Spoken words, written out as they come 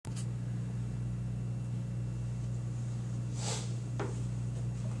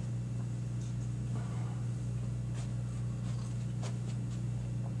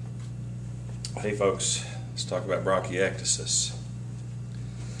Hey folks, let's talk about bronchiectasis.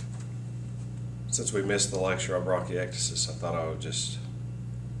 Since we missed the lecture on bronchiectasis, I thought I would just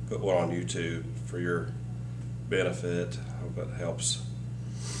put one on YouTube for your benefit. I hope it helps.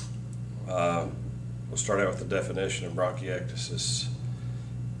 We'll start out with the definition of bronchiectasis.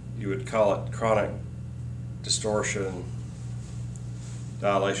 You would call it chronic distortion,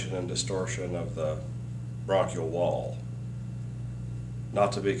 dilation and distortion of the bronchial wall.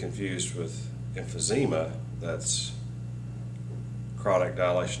 Not to be confused with emphysema, that's chronic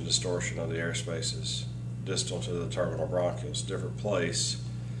dilation distortion of the air spaces distal to the terminal bronchioles, different place.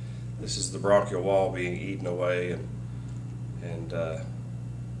 This is the bronchial wall being eaten away, and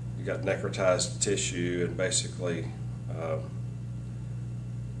you got necrotized tissue, and basically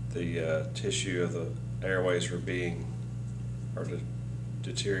the tissue of the airways are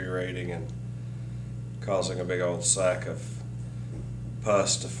deteriorating and causing a big old sac of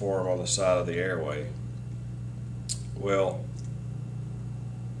pus to form on the side of the airway. Well,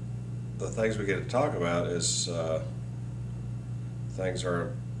 the things we get to talk about is things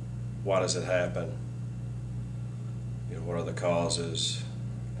are, why does it happen? What are the causes?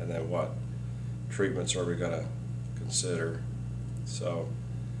 And then what treatments are we going to consider? So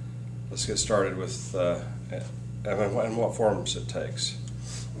let's get started with and what forms it takes.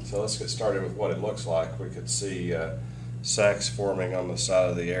 So let's get started with what it looks like. We could see sacs forming on the side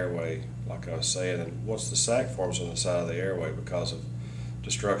of the airway, like I was saying. And once the sac forms on the side of the airway because of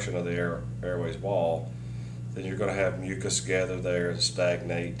destruction of the airway's wall, then you're going to have mucus gather there and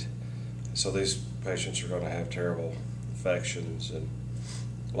stagnate. So these patients are going to have terrible infections. And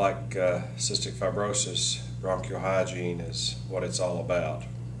like cystic fibrosis, bronchial hygiene is what it's all about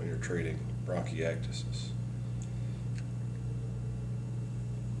when you're treating bronchiectasis.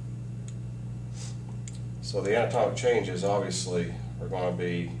 So the anatomic changes obviously are going to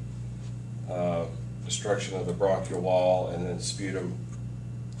be destruction of the bronchial wall and then sputum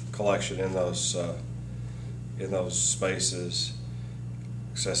collection in those spaces,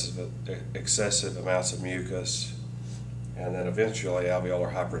 excessive amounts of mucus, and then eventually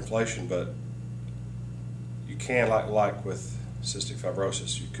alveolar hyperinflation. But you can, like with cystic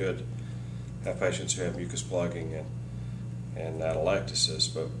fibrosis, you could have patients who have mucus plugging and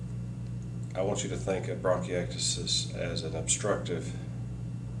atelectasis, but I want you to think of bronchiectasis as an obstructive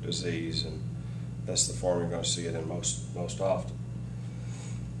disease, and that's the form you're going to see it in most often.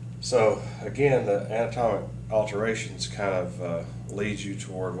 So again, the anatomic alterations kind of lead you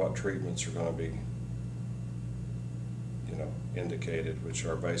toward what treatments are going to be, indicated, which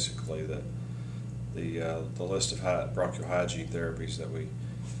are basically the list of bronchial hygiene therapies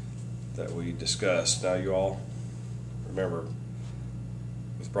that we discussed. Now, you all remember,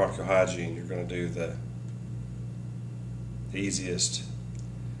 with bronchial hygiene, you're going to do the easiest,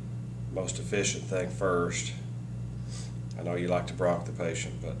 most efficient thing first. I know you like to bronch the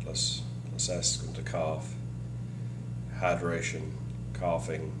patient, but let's ask them to cough. Hydration,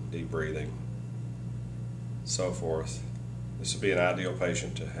 coughing, deep breathing, so forth. This would be an ideal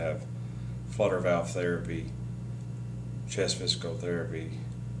patient to have flutter valve therapy, chest physical therapy,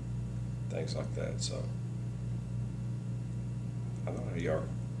 things like that. So I know how you are.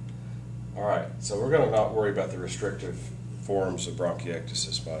 All right, so we're going to not worry about the restrictive forms of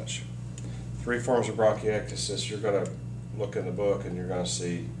bronchiectasis much. 3 forms of bronchiectasis. You're going to look in the book and you're going to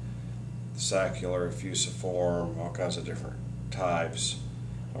see saccular, effusiform, all kinds of different types.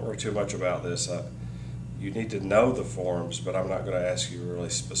 Don't worry too much about this. You need to know the forms, but I'm not going to ask you really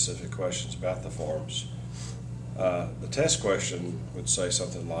specific questions about the forms. The test question would say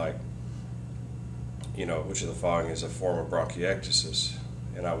something like, which of the following is a form of bronchiectasis?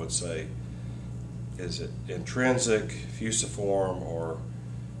 And I would say, is it intrinsic, fusiform, or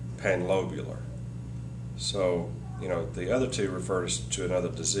panlobular? So, the other 2 refer to another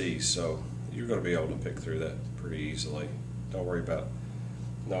disease, so you're going to be able to pick through that pretty easily. Don't worry about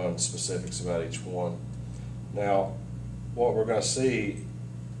knowing specifics about each one. Now, what we're going to see,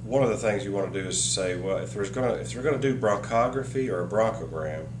 one of the things you want to do is say, well, if they're going to do bronchography or a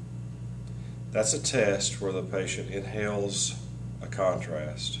bronchogram, that's a test where the patient inhales a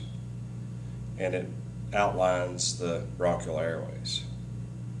contrast and it outlines the bronchial airways.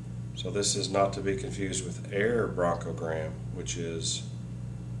 So this is not to be confused with air bronchogram, which is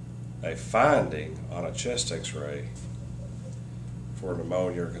a finding on a chest x-ray for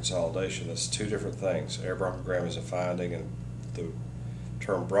pneumonia or consolidation. That's 2 different things. Air bronchogram is a finding, and the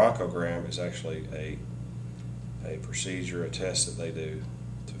term bronchogram is actually a procedure, a test that they do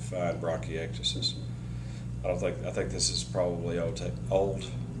to find bronchiectasis. I think this is probably old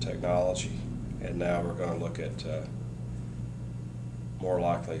technology, and now we're going to look at more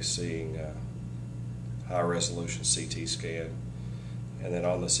likely seeing high-resolution CT scan. And then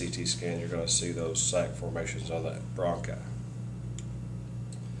on the CT scan, you're going to see those sac formations on the bronchi.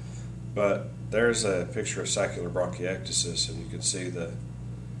 But there's a picture of saccular bronchiectasis, and you can see the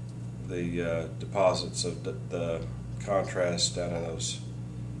deposits of the contrast down in those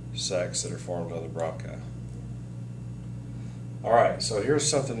sacs that are formed on the bronchi. All right, so here's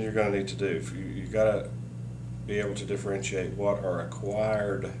something you're going to need to do. You've got to be able to differentiate what are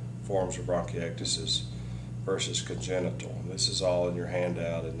acquired forms of bronchiectasis versus congenital. This is all in your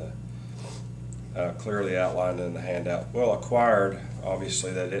handout, in the clearly outlined in the handout. Well, acquired,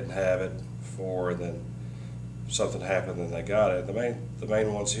 obviously they didn't have it before, and then something happened and they got it. The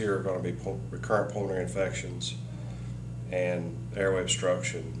main ones here are going to be recurrent pulmonary infections and airway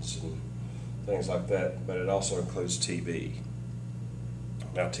obstructions and things like that, but it also includes TB.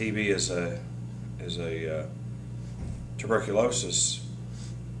 Now, TB is a tuberculosis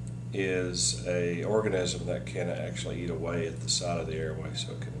is a organism that can actually eat away at the side of the airway,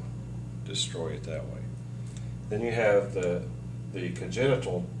 so it can destroy it that way. Then you have the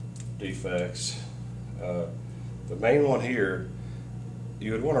congenital defects. The main one here,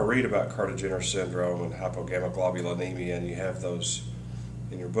 you would want to read about Carter-Jenner syndrome and hypogammaglobulinemia, and you have those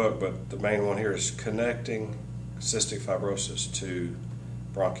in your book, but the main one here is connecting cystic fibrosis to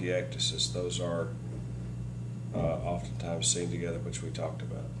bronchiectasis. Those are oftentimes seen together, which we talked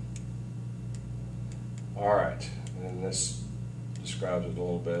about. All right, and this describes it a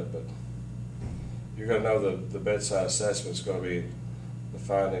little bit, but you're going to know the bedside assessment is going to be the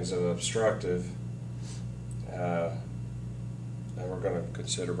findings of obstructive, and we're going to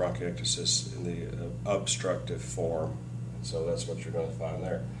consider bronchiectasis in the obstructive form, and so that's what you're going to find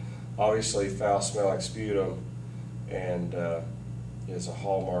there. Obviously, foul-smelling sputum and is a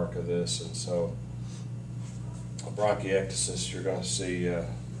hallmark of this, and so bronchiectasis, you're going to see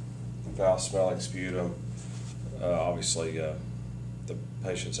foul-smelling sputum, obviously the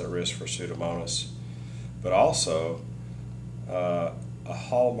patient's at risk for Pseudomonas, but also a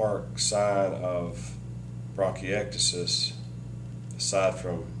hallmark sign of bronchiectasis, aside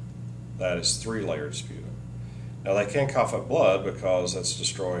from that, is three-layered sputum. Now, they can cough up blood because that's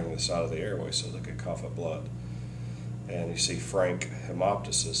destroying the side of the airway, so they can cough up blood. And you see frank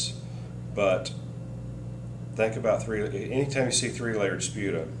hemoptysis, but think about anytime you see three-layered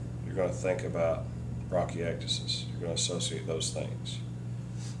sputum, you're going to think about bronchiectasis. You're going to associate those things.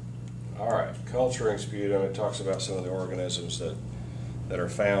 All right, culturing sputum, it talks about some of the organisms that are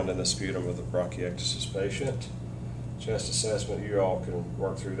found in the sputum of the bronchiectasis patient. Chest assessment, you all can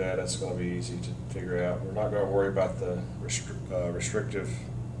work through that. That's going to be easy to figure out. We're not going to worry about the restrictive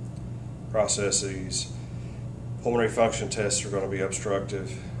processes. Pulmonary function tests are going to be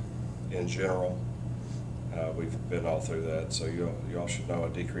obstructive in general. We've been all through that, so you all should know a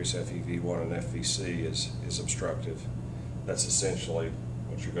decreased FEV1 and FVC is obstructive. That's essentially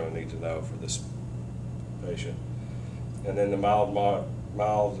what you're going to need to know for this patient. And then the mild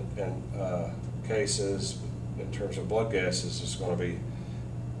and cases in terms of blood gases is going to be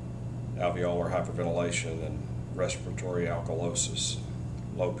alveolar hyperventilation and respiratory alkalosis,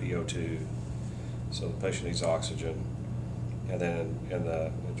 low PO2. So the patient needs oxygen. And then in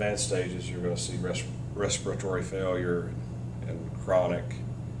the advanced stages, you're going to see respiratory failure and chronic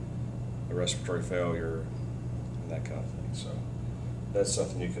respiratory failure and that kind of thing. So that's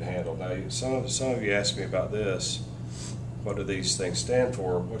something you can handle. Now, some of you asked me about this. What do these things stand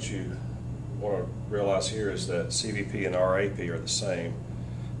for? What you want to realize here is that CVP and RAP are the same.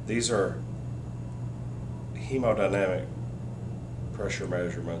 These are hemodynamic pressure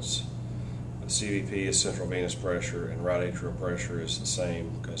measurements. CVP is central venous pressure, and right atrial pressure is the same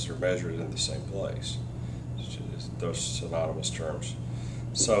because they're measured in the same place. Those synonymous terms.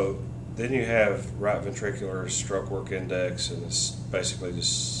 So then you have right ventricular stroke work index, and it's basically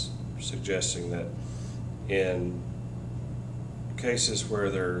just suggesting that in cases where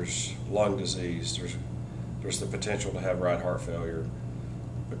there's lung disease, there's the potential to have right heart failure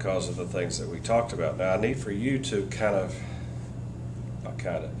because of the things that we talked about. Now, I need for you to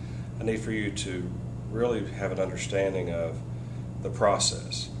I need for you to really have an understanding of the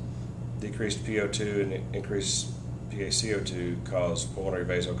process. Decreased PO2 and increased PaCO2 cause pulmonary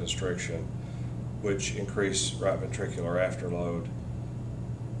vasoconstriction, which increase right ventricular afterload,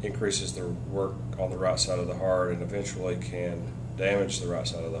 increases the work on the right side of the heart, and eventually can damage the right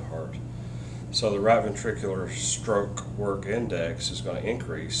side of the heart. So the right ventricular stroke work index is going to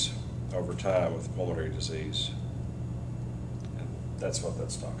increase over time with pulmonary disease. And that's what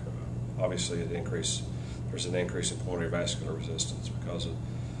that's talking about. Obviously, there's an increase in pulmonary vascular resistance because of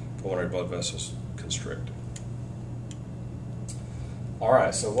pulmonary blood vessels constricting. All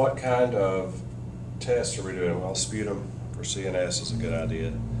right, so what kind of tests are we doing? Well, sputum for CNS is a good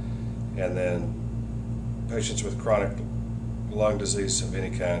idea. And then patients with chronic lung disease of any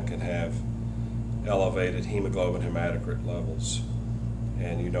kind can have elevated hemoglobin hematocrit levels.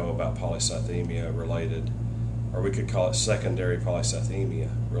 And you know about polycythemia related, or we could call it secondary polycythemia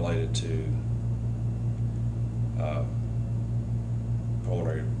related to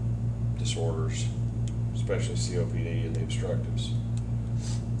pulmonary disorders, especially COPD and the obstructives.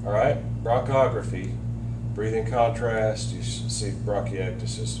 All right, bronchography, breathing contrast, you see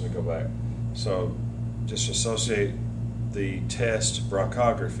bronchiectasis. Let me go back. So just associate the test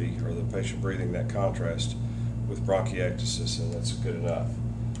bronchography, or the patient breathing that contrast, with bronchiectasis, and that's good enough.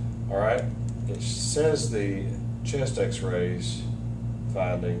 All right, it says the chest x-rays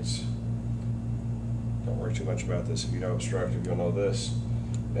findings. Don't worry too much about this. If you know obstructive, you'll know this.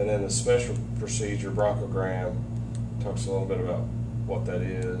 And then the special procedure, bronchogram, talks a little bit about what that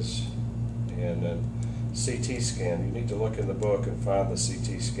is. And then CT scan. You need to look in the book and find the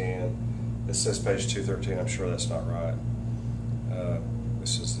CT scan. This says page 213. I'm sure that's not right.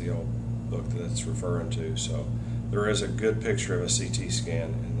 This is the old book that it's referring to. So there is a good picture of a CT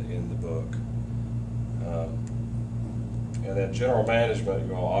scan in the book. And then general management,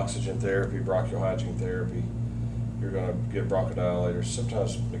 you know, oxygen therapy, bronchial hygiene therapy. You're going to give bronchodilators,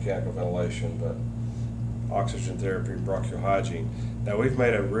 sometimes mechanical ventilation, but oxygen therapy and bronchial hygiene. Now we've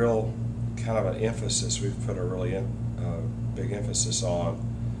made a real kind of an emphasis, we've put a really big emphasis on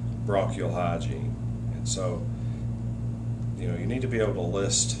bronchial hygiene. And so, you know, you need to be able to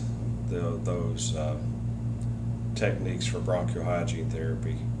list those techniques for bronchial hygiene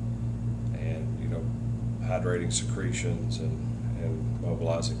therapy, and, you know, hydrating secretions and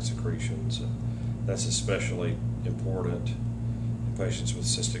mobilizing secretions. That's especially important in patients with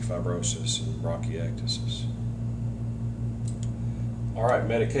cystic fibrosis and bronchiectasis. All right,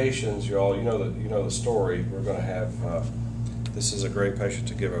 medications, y'all. You know the story. We're going to have. This is a great patient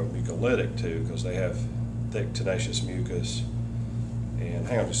to give a mucolytic to, because they have thick, tenacious mucus. And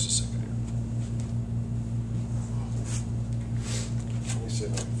hang on just a second here. Let me see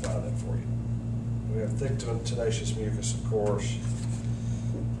if I can find that for you. We have thick, tenacious mucus, of course,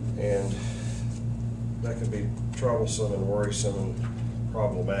 and that can be troublesome and worrisome and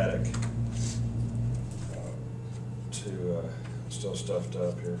problematic. Still stuffed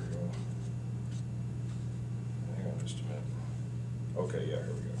up here. Hang on just a minute. Okay, yeah,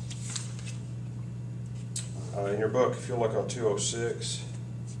 here we go. In your book, if you look on 206,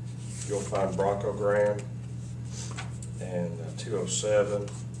 you'll find bronchogram, and 207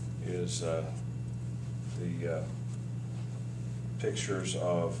 is the pictures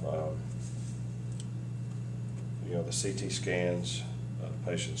of you know, the CT scans of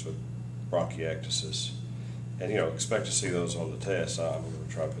patients with bronchiectasis. And, you know, expect to see those on the test. I'm going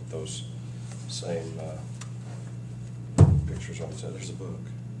to try to put those same pictures on the test. There's a book.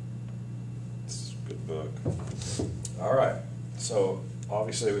 It's a good book. All right. So,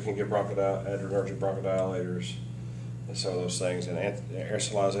 obviously, we can give adrenergic bronchodilators and some of those things. And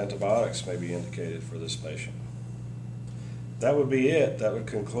aerosolized antibiotics may be indicated for this patient. That would be it. That would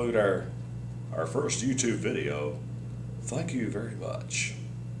conclude our first YouTube video. Thank you very much.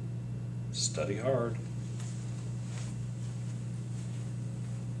 Study hard.